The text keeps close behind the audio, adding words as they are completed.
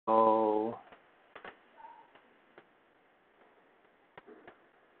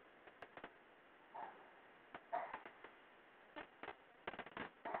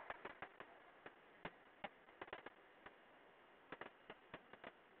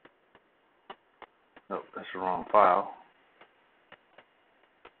Oh, that's the wrong file.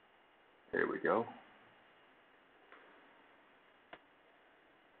 There we go.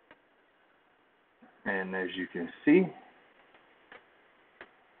 And as you can see,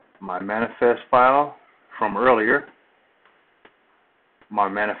 my manifest file from earlier, my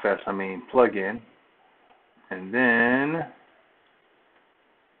manifest, I mean plugin, and then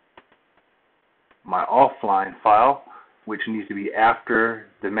my offline file, which needs to be after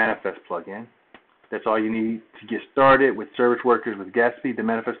the manifest plugin. That's all you need to get started with Service Workers with Gatsby. The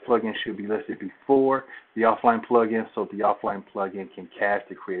manifest plugin should be listed before the offline plugin, so the offline plugin can cache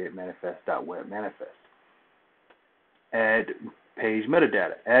the created manifest.web manifest. Add page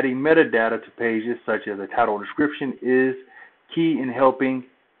metadata. Adding metadata to pages such as a title description is key in helping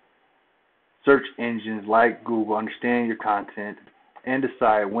search engines like Google understand your content and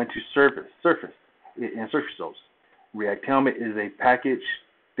decide when to surface in search results. React Helmet is a package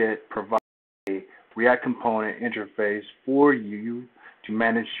that provides a React component interface for you to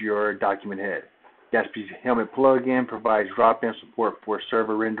manage your document head. Gatsby's Helmet plugin provides drop-in support for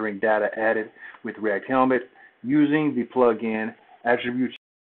server rendering data added with React Helmet. Using the plugin, attributes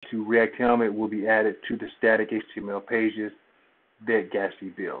to React Helmet will be added to the static HTML pages that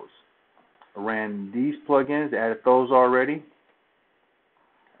Gatsby builds. I ran these plugins, added those already.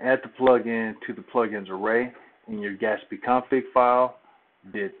 Add the plugin to the plugins array in your Gatsby config file.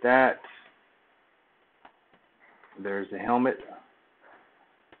 Did that. There's the helmet.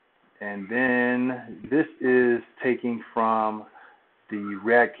 And then this is taking from the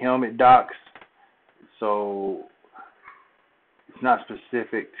React Helmet docs. So it's not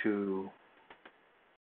specific to